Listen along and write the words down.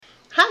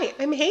Hi,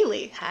 I'm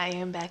Haley. Hi,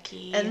 I'm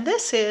Becky. And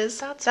this is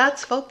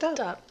That's Folked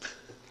Up.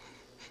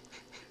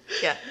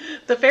 Yeah.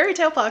 The fairy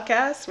tale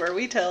podcast where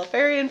we tell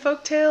fairy and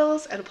folk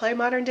tales and apply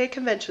modern day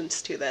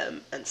conventions to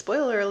them. And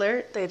spoiler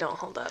alert, They don't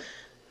hold up.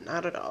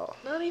 not at all.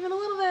 Not even a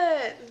little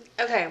bit.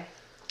 Okay.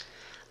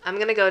 I'm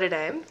going to go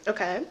today.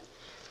 Okay.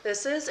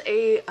 This is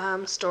a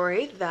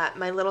story that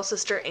my little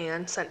sister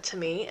Anne sent to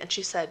me, and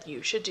she said,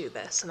 you should do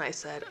this. And I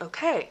said,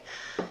 okay.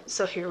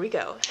 So here we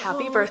go.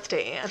 Happy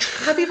birthday, Anne.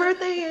 Happy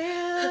birthday,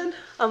 Anne.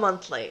 A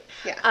month late.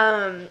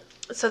 Yeah.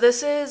 So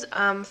this is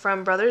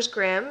from Brothers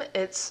Grimm.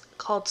 It's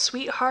called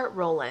Sweetheart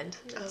Roland.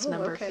 It's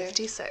number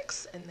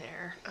 56 in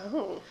their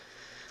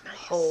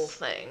whole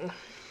thing.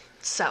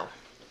 So,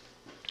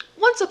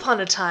 once upon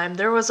a time,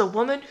 there was a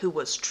woman who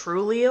was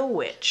truly a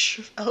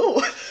witch.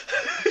 Oh.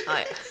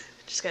 I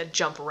just gotta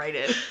jump right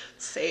in.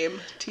 Same.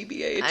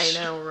 TBH. I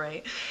know,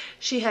 right?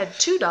 She had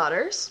 2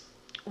 daughters,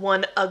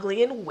 one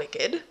ugly and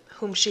wicked,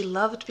 whom she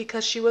loved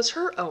because she was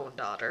her own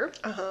daughter,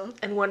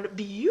 and one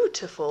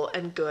beautiful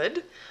and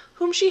good,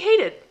 whom she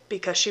hated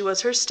because she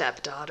was her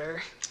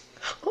stepdaughter.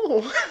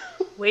 Oh.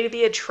 Way to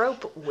be a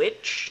trope,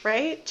 witch.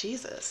 Right?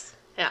 Jesus.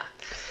 Yeah.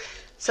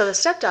 So the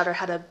stepdaughter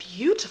had a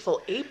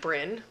beautiful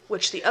apron,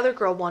 which the other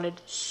girl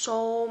wanted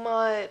so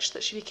much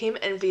that she became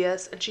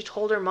envious, and she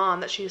told her mom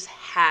that she just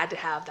had to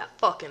have that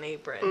fucking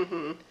apron.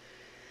 Mm-hmm.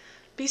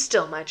 Be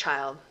still, my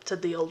child,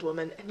 said the old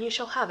woman, and you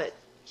shall have it.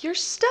 Your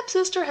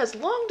stepsister has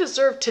long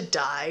deserved to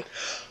die.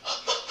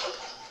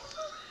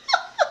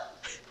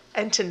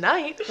 And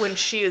tonight, when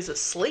she is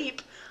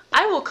asleep,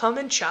 I will come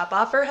and chop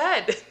off her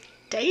head.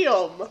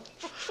 Damn.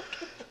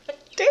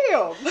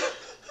 Damn.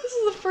 This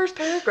is the first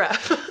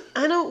paragraph.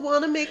 I don't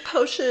want to make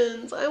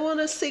potions. I want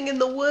to sing in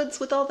the woods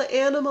with all the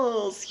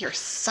animals. You're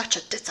such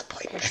a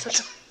disappointment. Such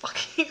a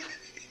fucking...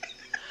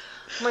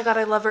 Oh my god,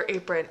 I love her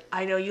apron.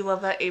 I know you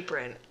love that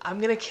apron. I'm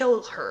gonna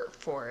kill her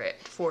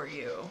for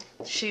you.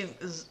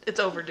 It's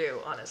overdue,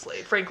 honestly.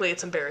 Frankly,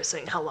 it's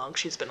embarrassing how long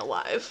she's been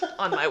alive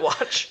on my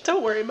watch.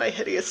 Don't worry, my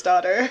hideous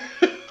daughter.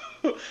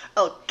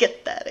 I'll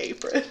get that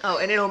apron. Oh,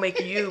 and it'll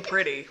make you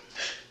pretty.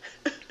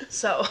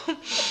 So...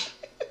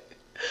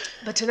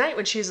 But tonight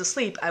when she's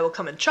asleep, I will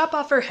come and chop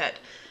off her head.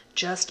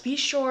 Just be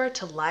sure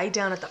to lie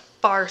down at the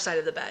far side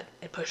of the bed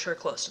and push her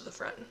close to the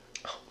front.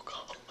 Oh,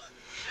 God.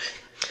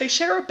 They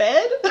share a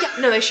bed? Yeah,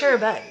 no, they share a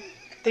bed.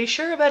 They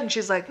share a bed, and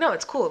she's like, no,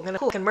 it's cool. I'm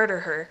going to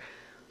murder her.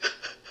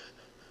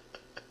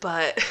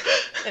 But,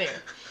 anyway.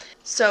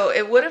 So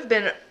it would have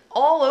been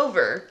all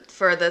over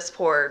for this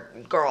poor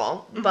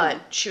girl, but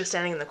she was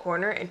standing in the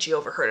corner, and she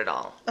overheard it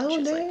all. Oh, she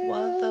was no. like,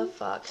 what the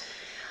fuck?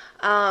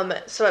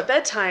 So at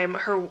bedtime,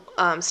 her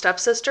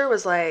stepsister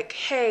was like,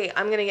 hey,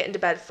 I'm going to get into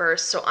bed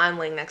first, so I'm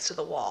laying next to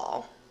the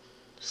wall.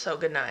 So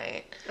good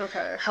night.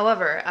 Okay.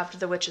 However, after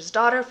the witch's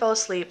daughter fell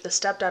asleep, the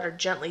stepdaughter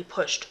gently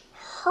pushed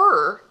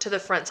her to the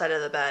front side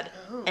of the bed,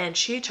 and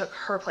she took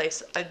her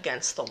place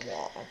against the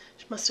wall.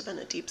 She must have been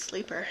a deep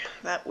sleeper,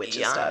 that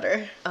witch's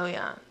daughter. Oh,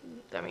 yeah.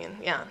 I mean,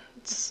 yeah.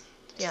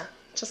 Yeah.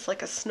 Just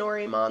like a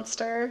snory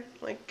monster,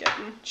 like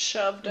getting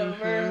shoved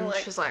over.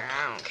 Like... She's like,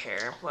 I don't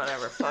care.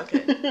 Whatever, fuck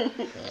it.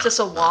 Just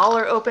a wall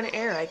or open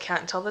air, I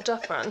can't tell the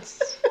difference.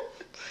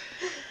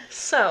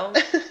 So,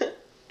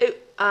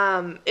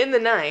 in the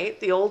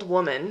night, the old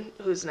woman,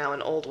 who's now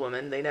an old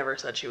woman, they never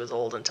said she was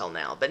old until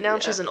now, but now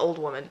she's an old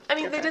woman. I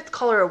mean, they did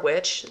call her a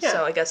witch,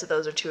 so I guess that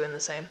those are two in the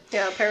same.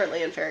 Yeah,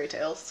 apparently in fairy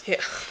tales. Yeah,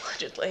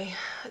 allegedly.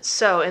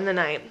 So, in the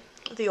night,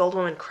 the old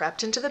woman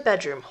crept into the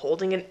bedroom,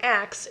 holding an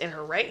axe in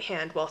her right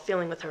hand while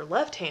feeling with her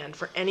left hand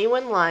for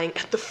anyone lying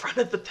at the front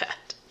of the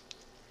bed.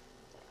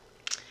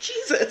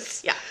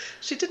 Jesus. Yeah.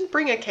 She didn't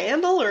bring a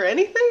candle or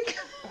anything?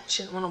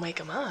 She didn't want to wake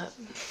him up.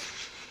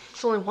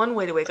 There's only one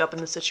way to wake up in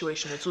this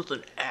situation. It's with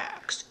an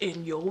axe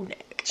in your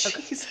neck.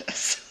 Okay.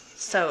 Jesus.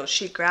 So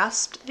she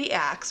grasped the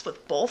axe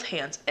with both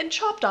hands and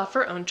chopped off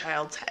her own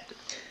child's head.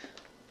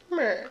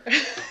 Mer.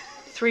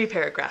 3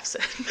 paragraphs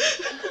in.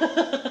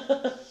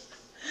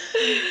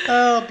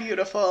 Oh,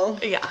 beautiful.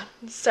 Yeah.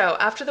 So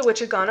after the witch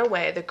had gone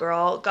away, the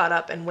girl got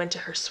up and went to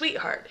her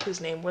sweetheart,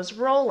 whose name was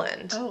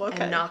Roland,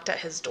 and knocked at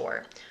his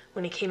door.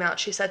 When he came out,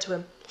 she said to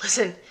him,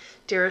 listen,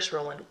 dearest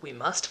Roland, we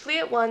must flee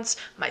at once.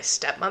 My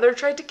stepmother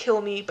tried to kill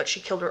me, but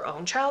she killed her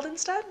own child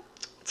instead.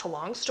 It's a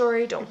long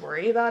story. Don't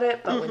worry about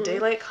it. But when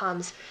daylight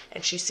comes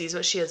and she sees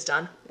what she has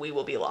done, we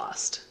will be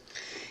lost.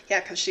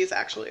 Yeah, because she's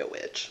actually a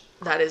witch.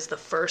 That is the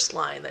first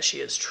line, that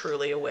she is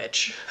truly a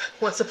witch.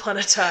 Once upon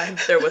a time,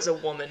 there was a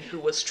woman who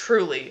was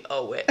truly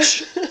a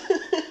witch.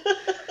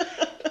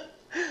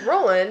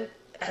 Roland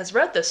has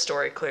read this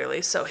story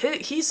clearly, so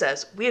he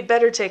says, we had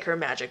better take her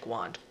magic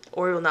wand,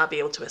 or we will not be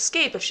able to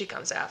escape if she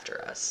comes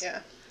after us. Yeah,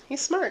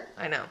 he's smart.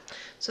 I know.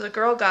 So the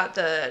girl got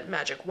the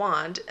magic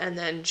wand, and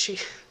then she...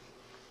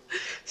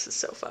 This is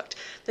so fucked.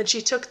 Then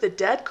she took the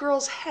dead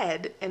girl's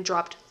head and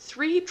dropped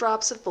 3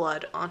 drops of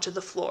blood onto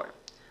the floor.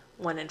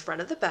 1 in front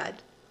of the bed,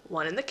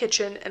 1 in the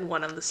kitchen, and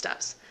 1 on the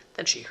steps.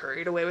 Then she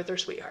hurried away with her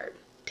sweetheart.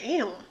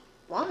 Damn.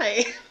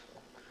 Why?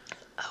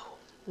 Oh,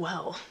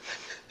 well.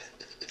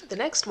 The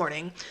next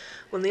morning,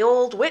 when the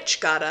old witch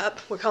got up,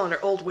 we're calling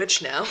her Old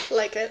Witch now.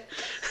 Like it.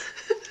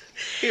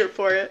 Here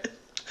for it.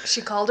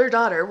 She called her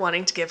daughter,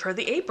 wanting to give her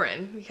the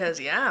apron, because,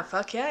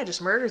 fuck yeah, I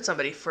just murdered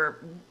somebody for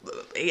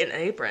an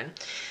apron.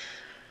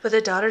 But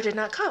the daughter did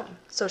not come,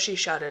 so she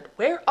shouted,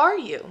 "Where are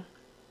you?"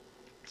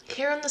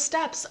 "Here on the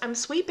steps, I'm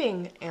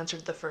sweeping,"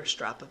 answered the first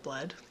drop of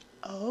blood.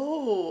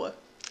 Oh.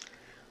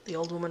 The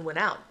old woman went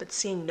out, but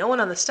seeing no one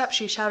on the steps,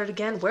 she shouted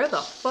again, "Where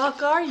the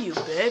fuck are you,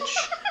 bitch?"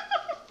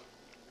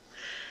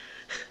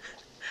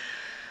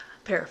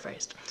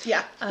 Paraphrased.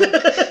 Yeah.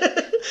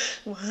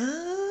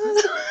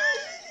 What?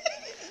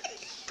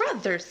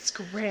 Brother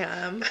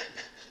Scram.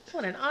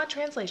 What an odd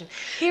translation.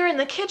 "Here in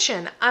the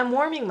kitchen, I'm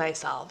warming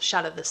myself,"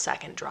 shouted the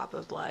second drop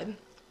of blood.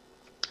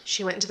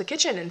 She went into the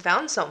kitchen and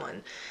found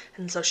someone,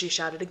 and so she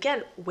shouted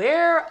again,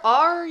 "Where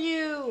are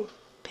you,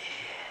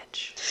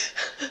 bitch?"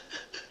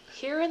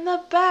 "Here in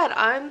the bed,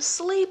 I'm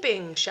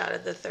sleeping,"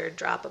 shouted the third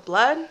drop of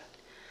blood.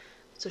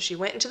 So she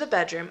went into the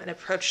bedroom and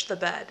approached the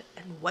bed,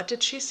 and what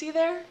did she see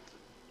there?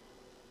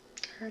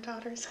 Her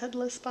daughter's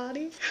headless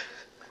body?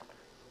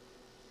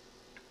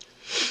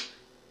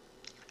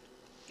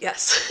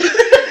 Yes.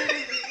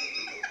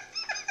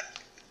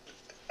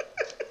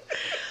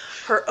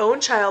 Her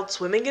own child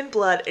swimming in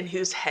blood and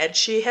whose head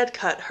she had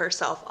cut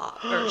herself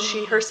off, or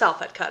she herself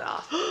had cut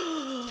off.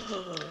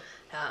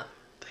 Yeah.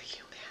 The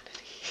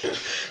humanity.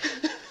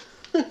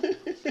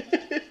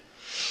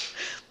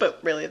 But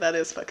really, that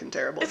is fucking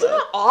terrible. Isn't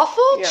that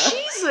awful? Yeah.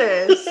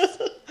 Jesus.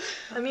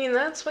 I mean,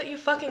 that's what you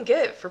fucking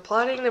get for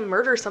plotting to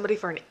murder somebody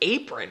for an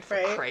apron, for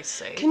Christ's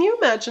sake. Can you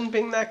imagine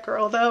being that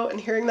girl, though,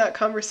 and hearing that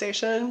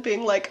conversation,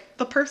 being like,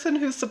 the person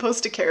who's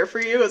supposed to care for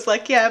you is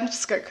like, yeah, I'm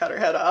just gonna cut her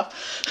head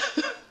off.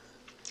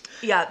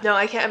 Yeah, no,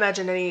 I can't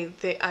imagine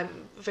anything.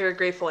 I'm very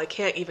grateful I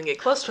can't even get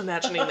close to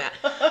imagining that.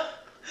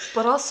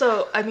 But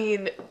also, I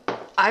mean,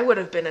 I would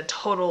have been a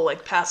total,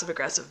 like,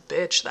 passive-aggressive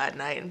bitch that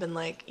night and been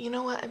like, you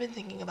know what, I've been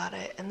thinking about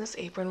it, and this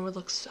apron would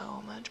look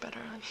so much better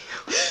on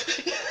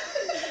you.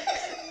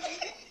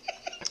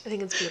 I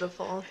think it's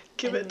beautiful.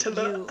 Give it to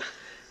the...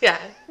 Yeah.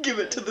 Give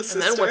it to the sister.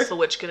 And then what's the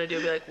witch gonna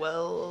do? Be like,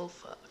 well,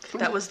 fuck.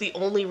 That was the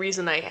only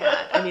reason I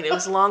had. I mean, it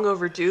was long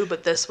overdue,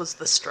 but this was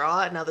the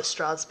straw, and now the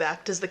straw's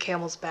back. Does the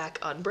camel's back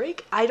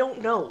unbreak? I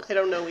don't know. I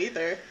don't know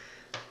either.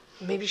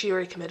 Maybe she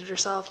already committed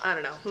herself. I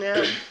don't know.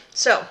 Yeah.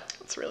 So.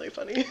 That's really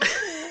funny.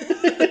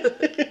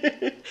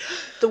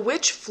 The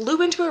witch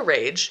flew into a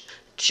rage,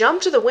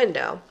 jumped to the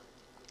window,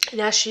 and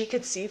as she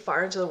could see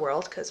far into the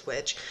world, because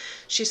witch,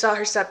 she saw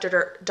her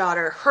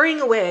stepdaughter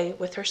hurrying away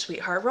with her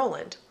sweetheart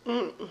Roland.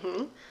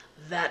 Mm-hmm.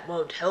 "That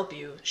won't help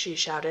you," she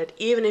shouted.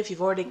 "Even if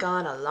you've already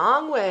gone a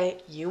long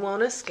way, you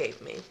won't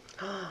escape me."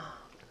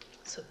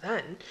 So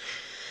then,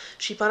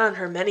 she put on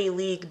her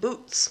many-league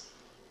boots,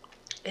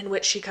 in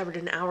which she covered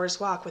an hour's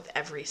walk with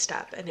every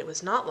step, and it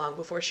was not long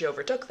before she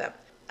overtook them.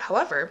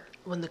 However,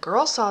 when the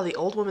girl saw the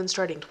old woman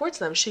striding towards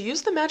them, she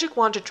used the magic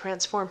wand to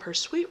transform her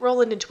sweet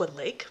Roland into a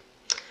lake,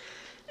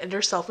 and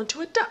herself into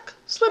a duck,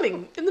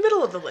 swimming in the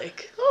middle of the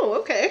lake. Oh,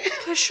 okay.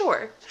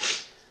 Sure.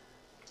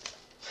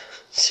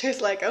 She was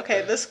like,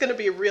 okay, this is going to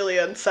be really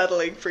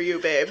unsettling for you,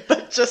 babe,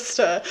 but just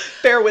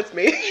bear with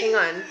me. Hang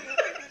on.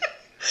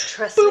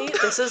 Trust me,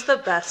 this is the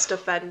best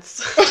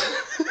offense.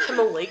 I'm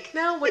a lake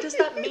now? What does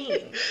that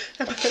mean?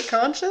 Am I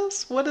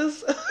conscious? What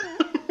is...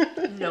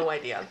 No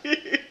idea.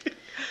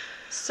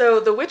 So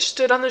the witch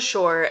stood on the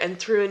shore and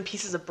threw in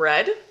pieces of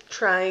bread,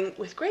 trying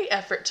with great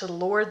effort to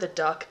lure the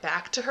duck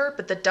back to her,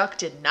 but the duck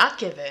did not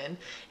give in,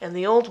 and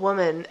the old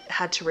woman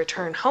had to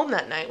return home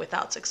that night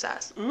without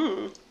success.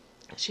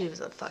 She was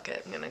like, fuck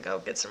it, I'm gonna go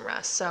get some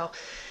rest. So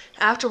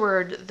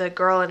afterward, the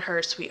girl and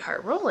her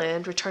sweetheart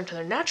Roland returned to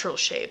their natural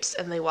shapes,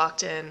 and they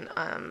walked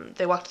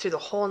through the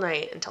whole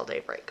night until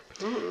daybreak.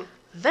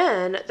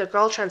 Then the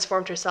girl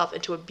transformed herself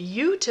into a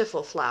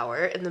beautiful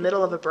flower in the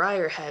middle of a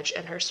briar hedge,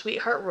 and her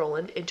sweetheart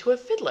Roland into a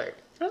fiddler.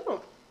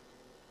 Oh.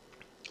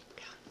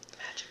 Yeah.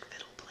 Magic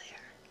fiddle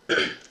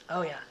player.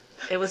 Oh yeah.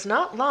 It was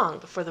not long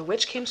before the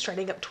witch came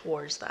striding up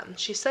towards them.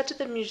 She said to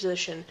the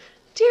musician,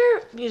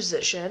 "Dear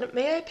musician,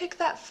 may I pick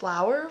that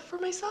flower for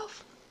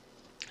myself?"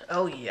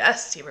 "Oh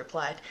yes," he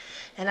replied,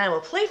 "and I will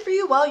play for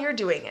you while you're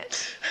doing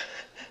it."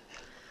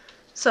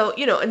 So,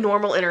 you know, a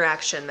normal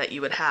interaction that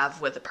you would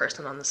have with a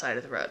person on the side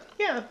of the road.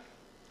 Yeah.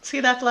 See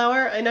that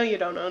flower? I know you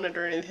don't own it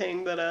or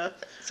anything, but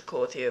It's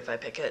cool with you if I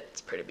pick it.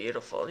 It's pretty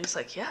beautiful. And he's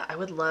like, yeah, I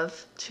would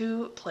love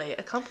to play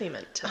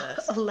accompaniment to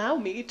this. Allow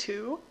me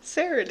to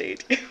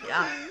serenade you.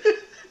 Yeah.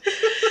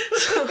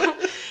 So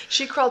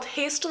she crawled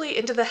hastily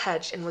into the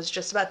hedge and was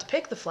just about to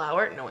pick the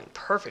flower, knowing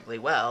perfectly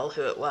well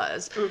who it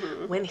was,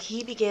 when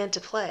he began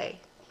to play.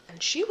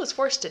 And she was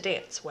forced to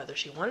dance, whether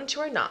she wanted to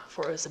or not,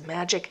 for it was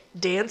magic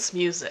dance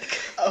music.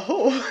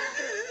 Oh.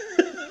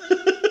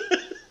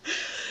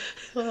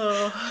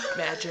 Oh.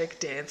 Magic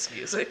dance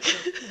music.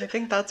 I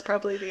think that's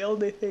probably the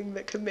only thing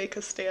that could make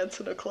us dance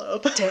in a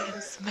club.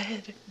 Dance,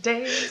 magic,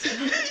 dance,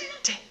 magic,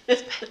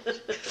 dance,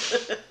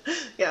 magic.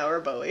 Yeah,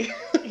 or Bowie.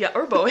 Yeah,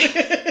 or Bowie.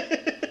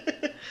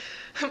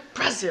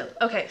 Brazil.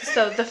 Okay,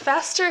 so the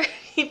faster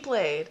he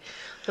played,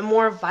 the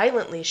more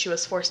violently she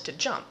was forced to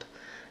jump.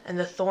 And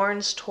the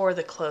thorns tore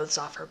the clothes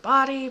off her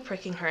body,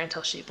 pricking her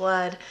until she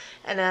bled.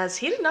 And as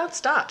he did not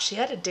stop, she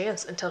had to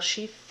dance until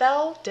she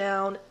fell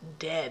down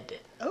dead.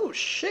 Oh,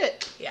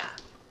 shit. Yeah.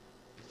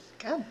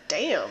 God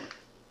damn.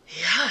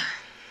 Yeah.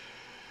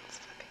 That's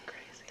fucking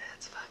crazy.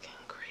 That's fucking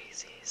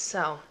crazy.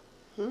 So,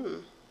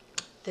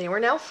 they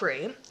were now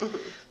free. Mm-hmm.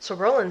 So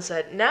Roland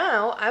said,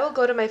 "Now I will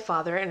go to my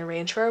father and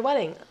arrange for our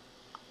wedding."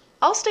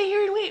 "I'll stay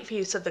here and wait for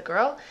you," said the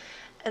girl.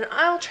 "And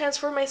I'll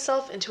transform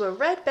myself into a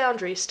red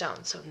boundary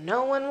stone so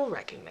no one will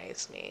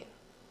recognize me."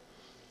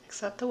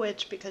 Except the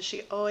witch, because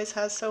she always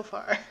has so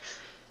far.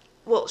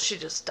 Well, she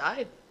just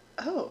died.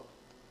 Oh.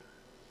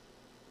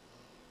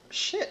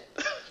 Shit.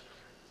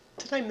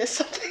 Did I miss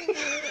something?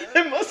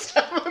 I must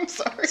have. I'm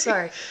sorry.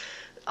 Sorry.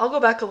 I'll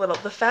go back a little.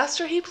 The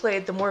faster he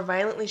played, the more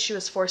violently she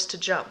was forced to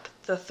jump.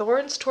 The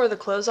thorns tore the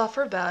clothes off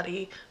her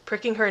body,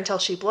 pricking her until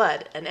she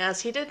bled. And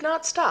as he did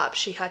not stop,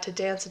 she had to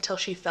dance until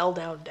she fell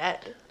down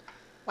dead.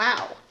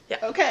 Wow. Yeah.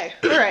 Okay.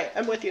 All right.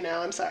 I'm with you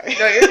now. I'm sorry.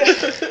 No, you're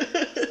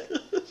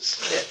good.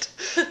 Shit.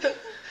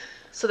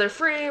 So they're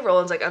free.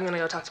 Roland's like, "I'm going to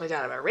go talk to my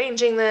dad about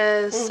arranging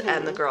this." Mm-hmm.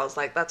 And the girl's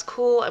like, "That's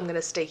cool. I'm going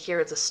to stay here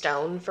as a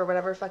stone for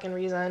whatever fucking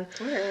reason."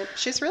 Weird.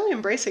 She's really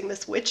embracing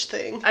this witch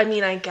thing. I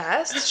mean, I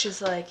guess.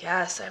 She's like,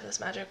 "Yes, I have this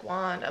magic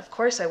wand. Of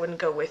course I wouldn't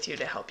go with you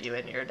to help you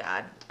and your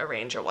dad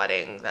arrange a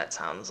wedding. That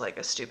sounds like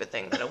a stupid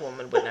thing that a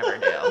woman would never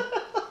do."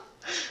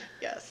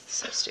 Yes.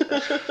 So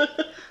stupid.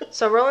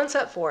 So Roland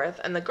set forth,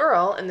 and the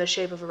girl, in the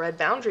shape of a red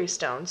boundary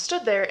stone,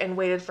 stood there and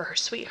waited for her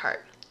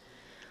sweetheart.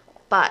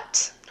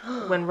 But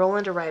when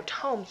Roland arrived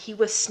home, he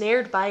was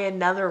snared by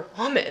another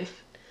woman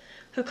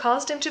who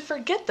caused him to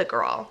forget the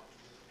girl.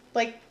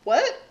 Like,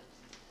 what?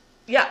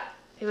 Yeah.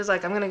 He was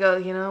like, "I'm going to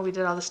go, we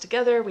did all this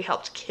together. We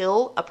helped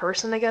kill a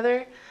person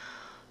together.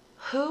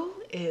 Who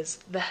is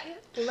that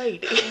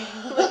lady?"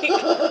 Like,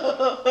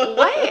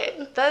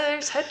 what?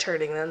 There's head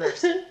turning then.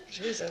 There's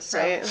Jesus. So.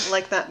 Right.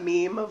 Like that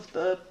meme of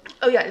the...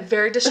 Oh, yeah.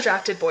 Very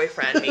distracted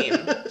boyfriend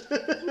meme.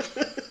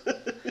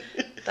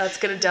 That's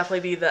going to definitely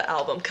be the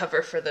album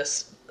cover for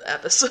this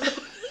episode.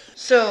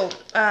 So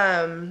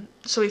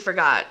we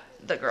forgot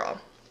the girl.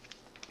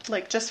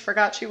 Like, just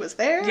forgot she was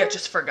there? Yeah,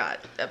 just forgot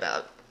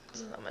about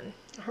someone.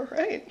 All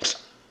right.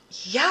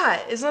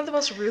 Yeah, isn't that the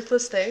most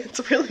ruthless thing?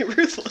 It's really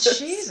ruthless.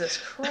 Jesus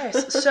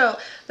Christ. So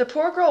the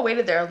poor girl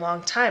waited there a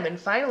long time, and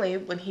finally,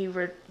 when he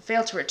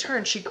failed to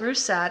return, she grew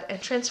sad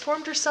and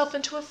transformed herself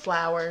into a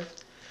flower,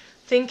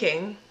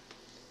 thinking,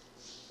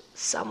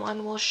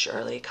 "Someone will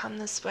surely come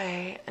this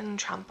way and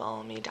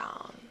trample me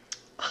down."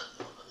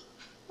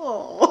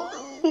 Oh,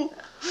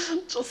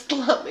 just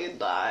let me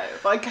die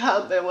if I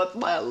can't be with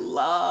my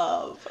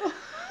love.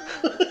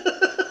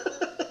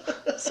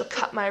 So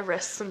cut my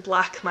wrists and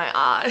black my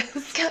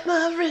eyes. Cut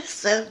my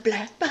wrists and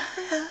black my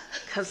eyes.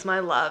 'Cause my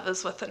love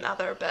is with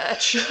another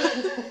bitch.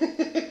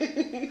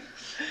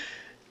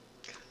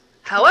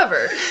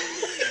 However,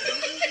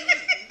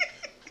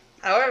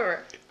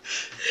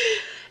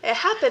 it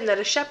happened that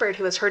a shepherd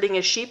who was herding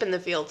his sheep in the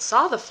field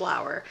saw the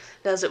flower,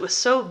 and as it was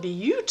so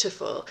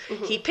beautiful,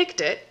 he picked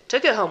it,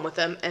 took it home with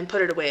him, and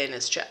put it away in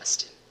his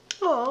chest.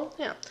 Oh.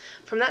 Yeah.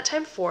 From that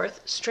time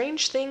forth,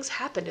 strange things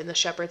happened in the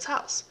shepherd's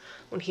house.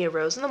 When he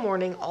arose in the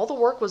morning, all the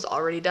work was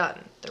already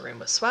done. The room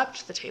was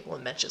swept, the table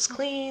and benches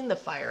clean, the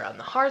fire on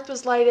the hearth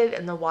was lighted,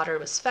 and the water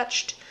was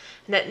fetched.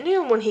 And at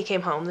noon, when he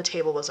came home, the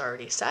table was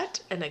already set,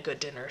 and a good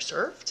dinner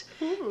served.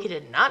 He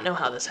did not know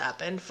how this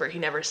happened, for he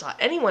never saw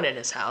anyone in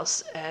his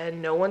house,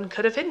 and no one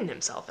could have hidden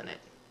himself in it.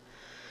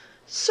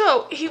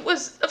 So he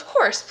was, of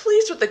course,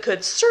 pleased with the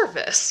good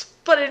service,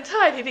 but in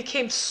time he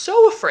became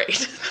so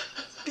afraid,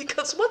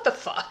 because what the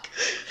fuck?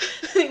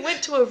 He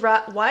went to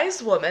a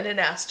wise woman and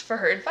asked for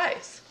her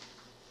advice.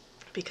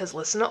 Because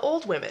listen to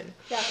old women.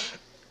 Yeah.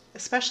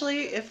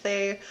 Especially if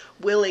they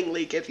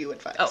willingly give you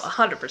advice. Oh,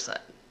 100%.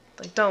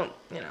 Like, don't,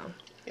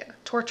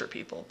 torture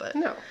people, but...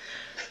 No.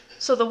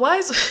 So the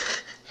wise...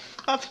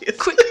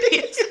 Obviously.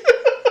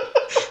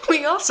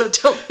 We also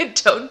don't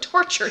condone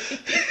torturing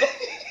people.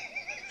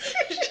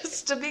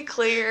 Just to be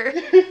clear.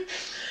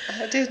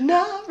 I did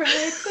not write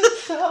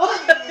this song.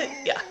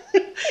 Yeah.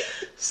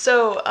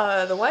 So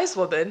the wise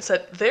woman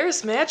said,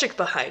 "There's magic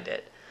behind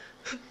it."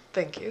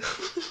 Thank you.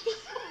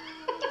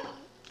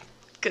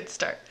 Good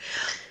start.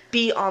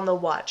 Be on the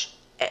watch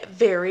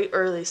very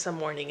early some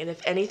morning, and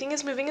if anything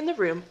is moving in the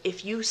room,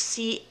 if you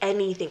see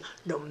anything,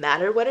 no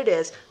matter what it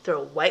is,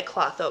 throw a white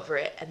cloth over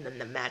it, and then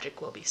the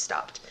magic will be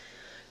stopped.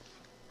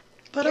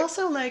 But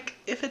also, like,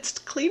 if it's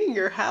cleaning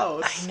your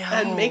house I know.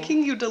 And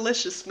making you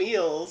delicious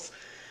meals,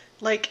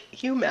 like,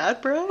 you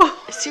mad, bro?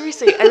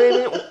 Seriously, I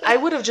mean, I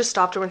would have just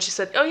stopped her when she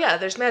said, "Oh yeah,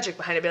 there's magic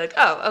behind it." I'd be like,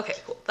 "Oh, okay,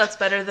 cool. That's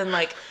better than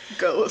like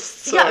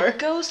ghosts." Yeah,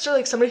 ghosts or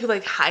like somebody who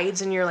like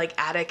hides in your like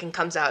attic and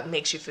comes out and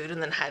makes you food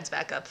and then hides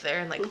back up there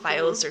and like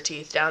files their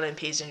teeth down and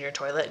pees in your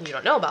toilet and you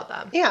don't know about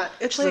them. Yeah,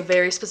 it's like a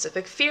very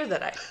specific fear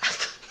that I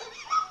have.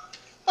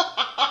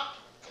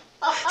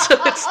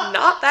 So it's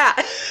not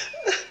that.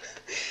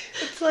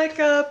 It's like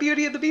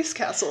Beauty and the Beast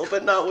castle,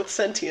 but not with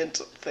sentient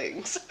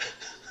things.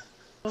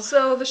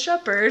 So the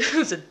shepherd,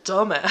 who's a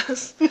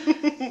dumbass,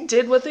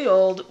 did what the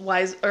old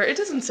wise, or it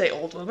doesn't say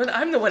old woman,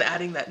 I'm the one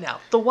adding that now.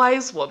 The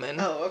wise woman.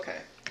 Oh, okay.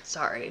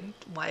 Sorry,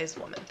 wise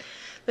woman.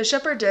 The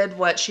shepherd did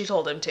what she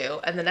told him to,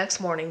 and the next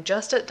morning,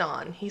 just at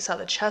dawn, he saw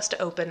the chest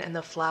open and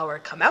the flower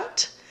come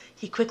out.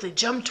 He quickly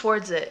jumped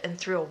towards it and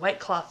threw a white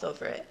cloth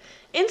over it.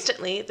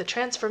 Instantly, the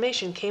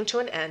transformation came to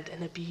an end,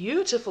 and a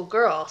beautiful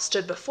girl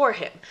stood before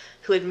him,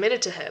 who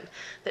admitted to him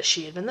that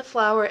she had been the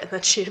flower and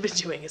that she had been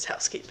doing his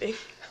housekeeping.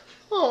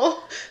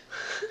 Oh,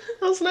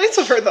 that was nice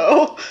of her,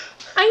 though.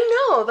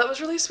 I know, that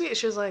was really sweet.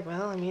 She was like,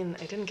 well, I mean,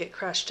 I didn't get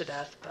crushed to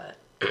death, but...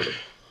 I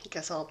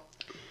guess I'll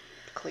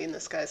clean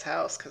this guy's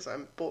house because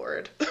I'm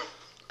bored.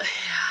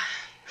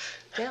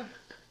 Yeah.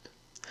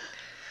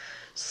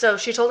 So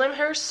she told him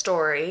her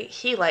story,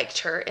 he liked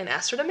her, and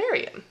asked her to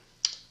marry him.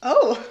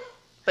 Oh.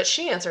 But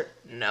she answered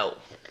no,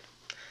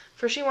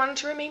 for she wanted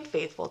to remain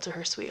faithful to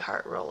her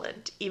sweetheart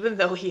Roland, even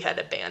though he had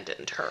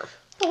abandoned her.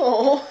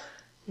 Oh.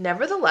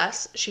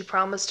 Nevertheless, she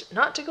promised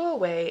not to go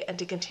away and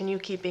to continue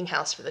keeping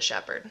house for the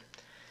shepherd.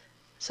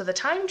 So the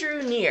time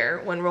drew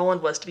near when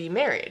Roland was to be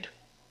married.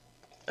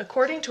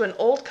 According to an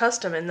old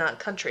custom in that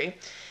country,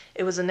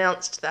 it was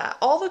announced that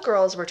all the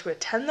girls were to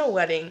attend the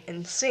wedding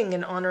and sing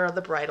in honor of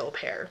the bridal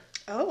pair.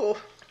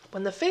 Oh.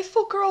 When the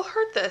faithful girl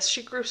heard this,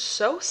 she grew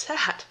so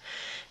sad.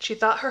 She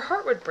thought her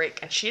heart would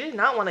break, and she did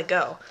not want to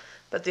go.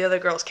 But the other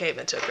girls came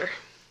and took her.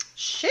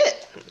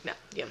 Shit. No,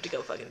 you have to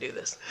go fucking do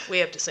this. We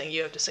have to sing,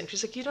 you have to sing.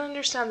 She's like, you don't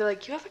understand. They're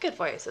like, you have a good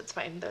voice, it's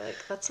fine. They're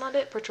like, that's not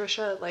it,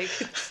 Patricia. Like,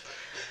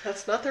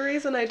 that's not the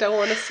reason I don't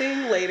want to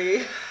sing,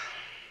 lady.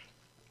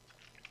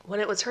 When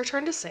it was her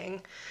turn to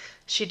sing,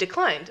 she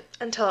declined,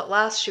 until at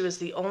last she was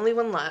the only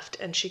one left,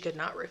 and she could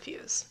not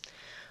refuse.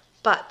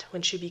 But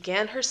when she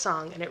began her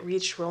song and it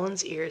reached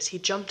Roland's ears, he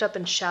jumped up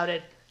and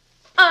shouted,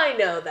 I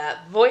know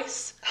that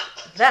voice.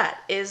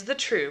 That is the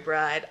true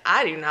bride.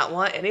 I do not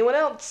want anyone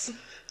else.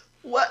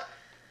 What?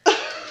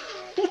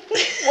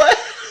 What?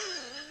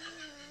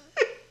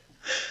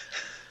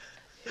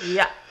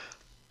 Yeah.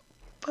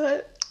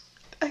 But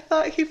I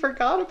thought he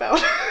forgot about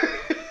her.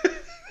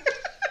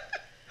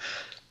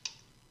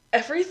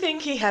 Everything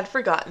he had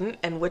forgotten,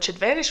 and which had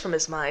vanished from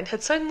his mind,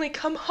 had suddenly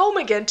come home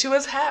again to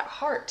his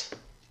heart.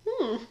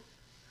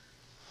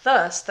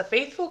 Thus, the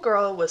faithful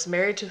girl was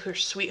married to her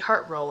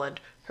sweetheart Roland.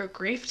 Her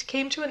grief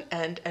came to an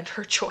end, and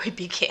her joy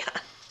began.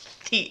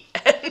 The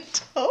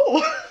end.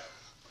 Oh,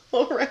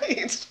 all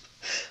right.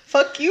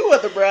 Fuck you,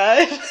 other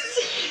bride.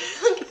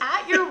 Like,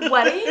 at your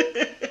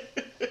wedding?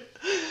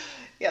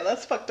 Yeah,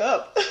 that's fucked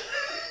up.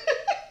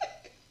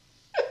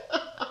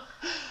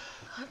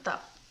 What the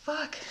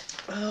fuck?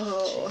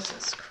 Oh,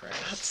 Jesus Christ.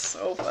 That's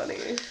so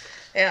funny.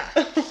 Yeah.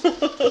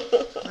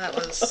 That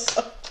was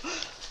a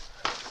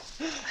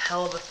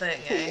hell of a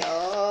thing, eh?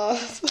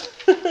 Yes.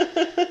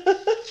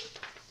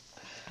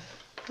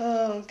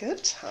 Oh,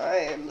 good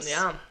times.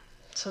 Yeah.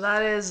 So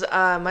that is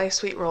My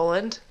Sweet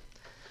Roland.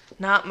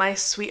 Not My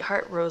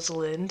Sweetheart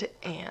Rosalind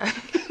and...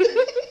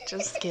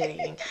 Just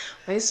kidding.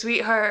 My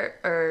Sweetheart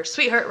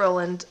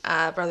Roland,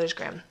 Brothers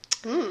Grimm.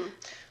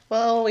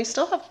 Well, we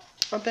still have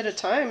a bit of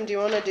time. Do you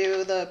want to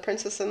do The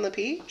Princess and the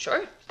Pea?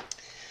 Sure.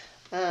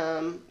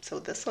 So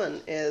this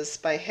one is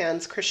by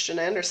Hans Christian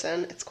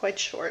Andersen. It's quite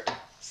short.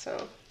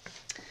 So,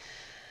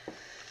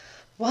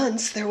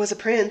 once there was a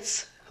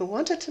prince who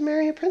wanted to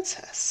marry a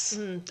princess.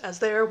 As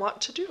they are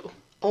wont to do.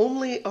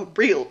 Only a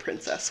real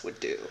princess would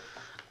do.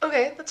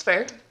 Okay, that's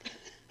fair.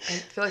 I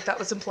feel like that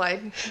was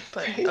implied,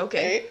 but Right,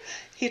 okay. Right?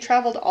 He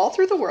traveled all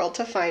through the world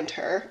to find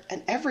her,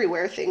 and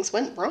everywhere things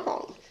went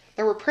wrong.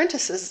 There were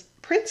princesses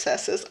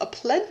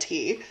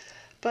aplenty,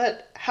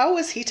 but how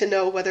was he to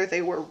know whether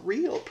they were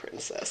real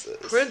princesses?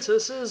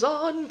 Princesses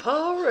on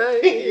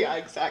parade. Yeah,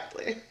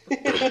 exactly.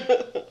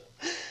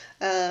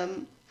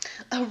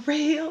 A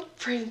real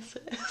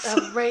princess.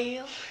 A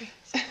real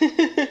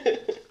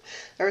princess.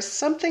 There was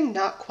something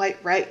not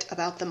quite right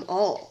about them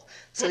all.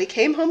 So he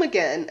came home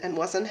again and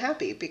was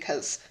unhappy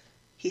because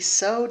he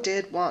so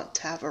did want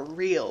to have a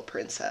real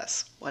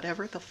princess.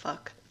 Whatever the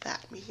fuck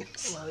that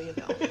means. Well, you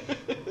know.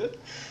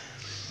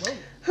 Whoa.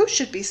 Who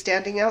should be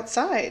standing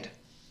outside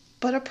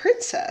but a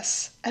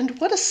princess? And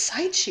what a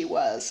sight she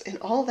was in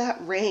all that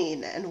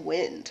rain and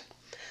wind.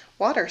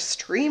 Water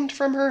streamed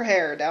from her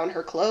hair down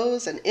her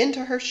clothes and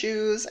into her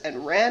shoes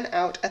and ran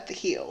out at the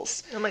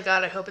heels. Oh my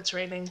god, I hope it's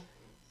raining.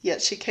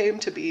 Yet she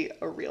claimed to be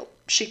a real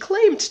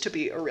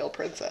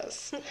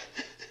princess.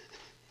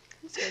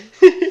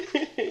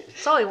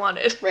 That's all I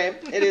wanted. Right,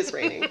 it is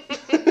raining.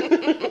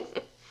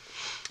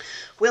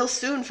 We'll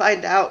soon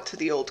find out,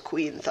 the old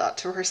queen thought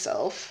to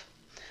herself.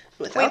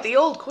 Wait, the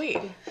old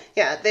queen?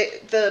 Yeah,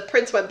 the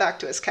prince went back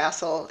to his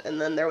castle,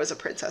 and then there was a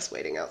princess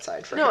waiting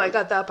outside for him. No, I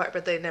got that part,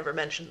 but they never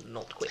mentioned an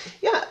old queen.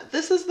 Yeah,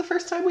 this is the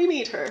first time we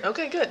meet her.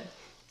 Okay, good.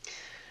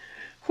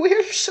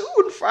 We'll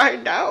soon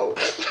find out.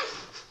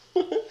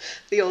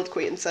 The old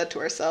queen said to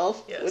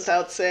herself, yes.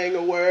 Without saying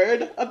a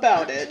word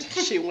about it.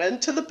 She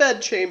went to the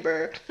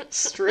bedchamber,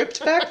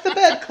 stripped back the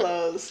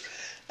bedclothes,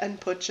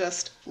 and put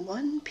just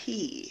one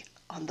pea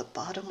on the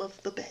bottom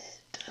of the bed.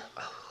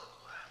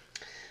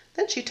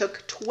 Then she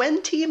took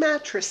 20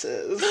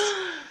 mattresses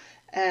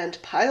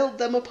and piled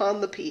them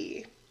upon the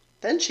pea.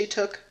 Then she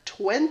took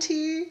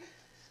 20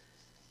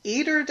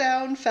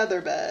 eider-down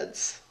feather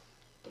beds.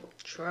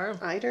 Sure.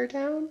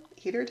 Eider-down?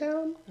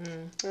 Eider-down?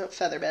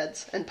 Feather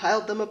beds. And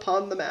piled them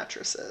upon the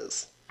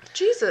mattresses.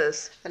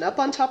 Jesus. And up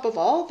on top of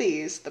all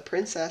these, the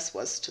princess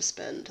was to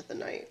spend the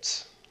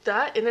night.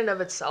 That in and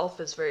of itself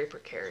is very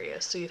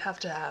precarious, so you'd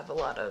have to have a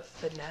lot of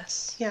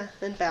finesse. Yeah,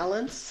 and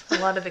balance. A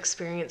lot of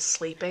experience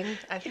sleeping.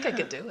 I think I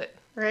could do it.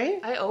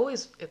 Right?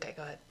 Okay,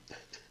 go ahead.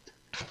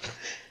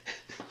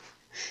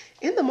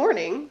 In the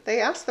morning, they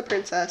asked the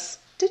princess,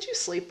 "Did you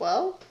sleep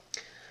well?"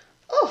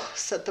 "Oh,"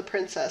 said the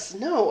princess,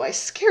 "no, I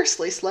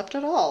scarcely slept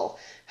at all.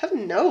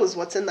 Heaven knows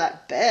what's in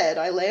that bed.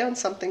 I lay on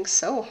something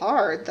so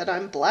hard that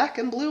I'm black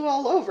and blue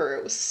all over.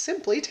 It was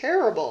simply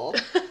terrible."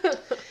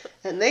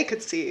 And they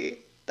could see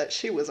that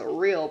she was a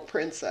real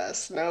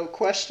princess. No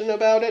question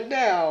about it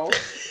now.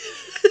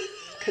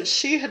 Because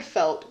she had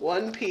felt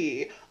one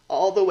pea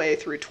all the way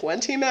through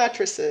 20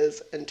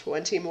 mattresses and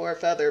 20 more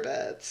feather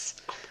beds.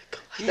 Oh my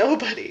God.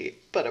 Nobody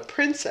but a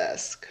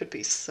princess could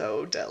be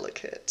so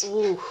delicate.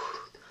 Ooh.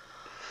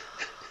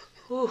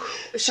 Ooh.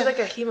 Is she like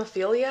a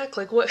hemophiliac?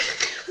 Like what?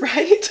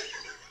 Right?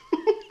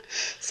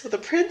 So the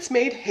prince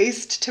made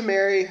haste to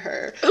marry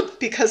her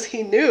because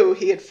he knew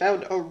he had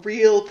found a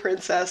real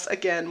princess.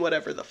 Again,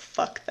 whatever the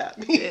fuck that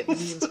means. It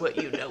means what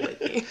you know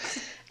it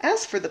means.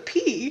 As for the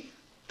pea,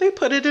 they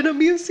put it in a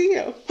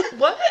museum.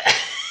 What?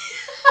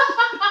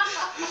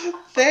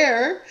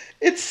 There,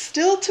 it's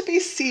still to be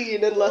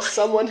seen unless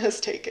someone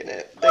has taken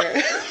it.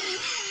 There.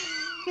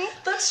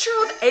 That's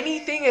true of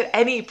anything at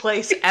any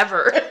place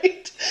ever.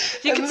 Right?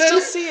 You can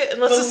still see it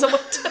unless someone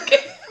took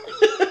it.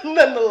 And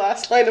then the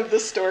last line of the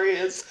story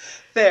is,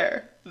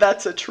 "There,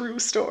 that's a true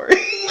story."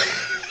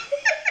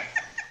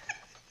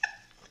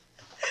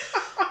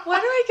 Why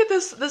do I get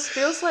this? This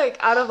feels like,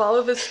 out of all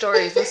of his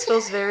stories, this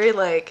feels very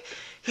like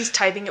he's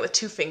typing it with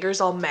two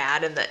fingers all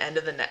mad in the end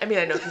of the net. I mean,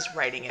 I know he's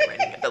writing it,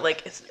 but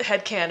like it's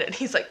headcanon,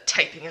 he's like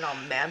typing it all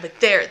mad. Like,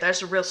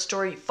 there's a real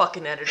story, you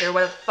fucking editor.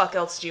 What the fuck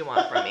else do you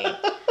want from me?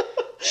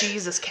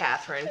 Jesus,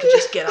 Catherine, could you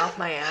just get off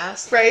my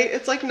ass? Right?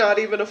 It's like not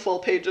even a full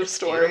page of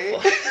story.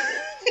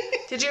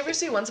 Did you ever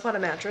see Once Upon a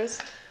Mattress?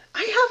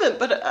 I haven't,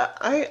 but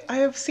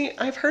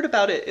I've heard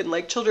about it in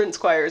like children's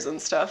choirs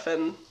and stuff,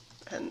 and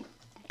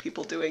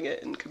people doing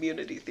it in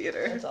community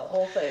theater. It's a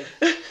whole thing.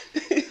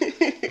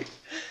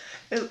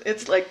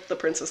 It's like the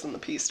Princess and the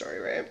Pea story,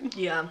 right?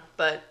 Yeah,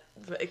 but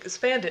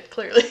expanded,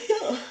 clearly.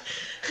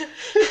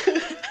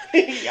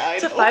 Yeah,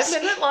 it's a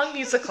 5-minute long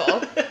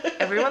musical.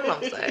 Everyone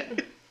loves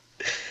it.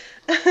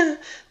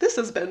 This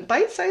has been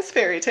Bite Size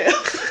Fairy Tale.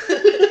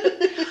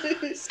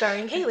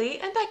 Starring Haley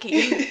and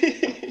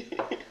Becky.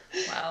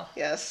 Wow.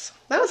 Yes.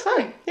 That was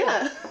fun.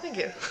 Yeah. Thank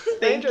you.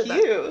 Thank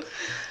you.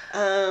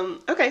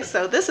 Okay,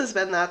 so this has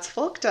been That's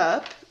Folked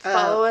Up.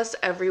 Follow us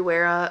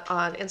everywhere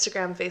on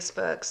Instagram,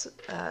 Facebook,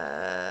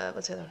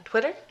 what's the other one?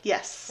 Twitter?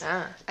 Yes.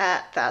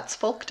 At That's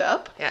Folked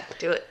Up. Yeah,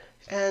 do it.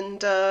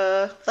 And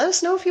let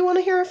us know if you want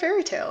to hear a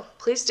fairy tale.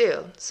 Please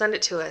do. Send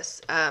it to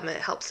us.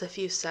 It helps if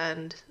you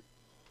send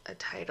a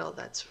title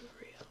that's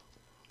real.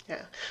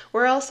 Yeah.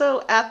 We're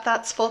also at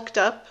That's Folked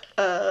Up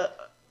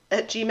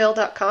at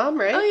gmail.com,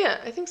 right? Oh, yeah,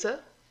 I think so.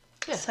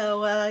 Yeah.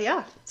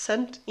 So,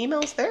 send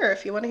emails there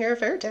if you want to hear a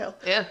fairy tale.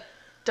 Yeah.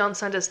 Don't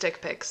send us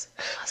dick pics.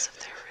 Unless if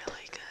they're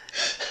really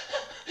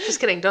good. Just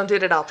kidding. Don't do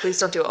it at all. Please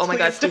don't do it. Oh my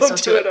God, please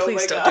don't do it.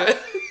 Please don't do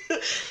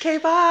it. Okay,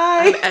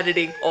 bye. I'm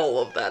editing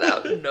all of that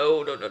out.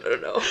 No.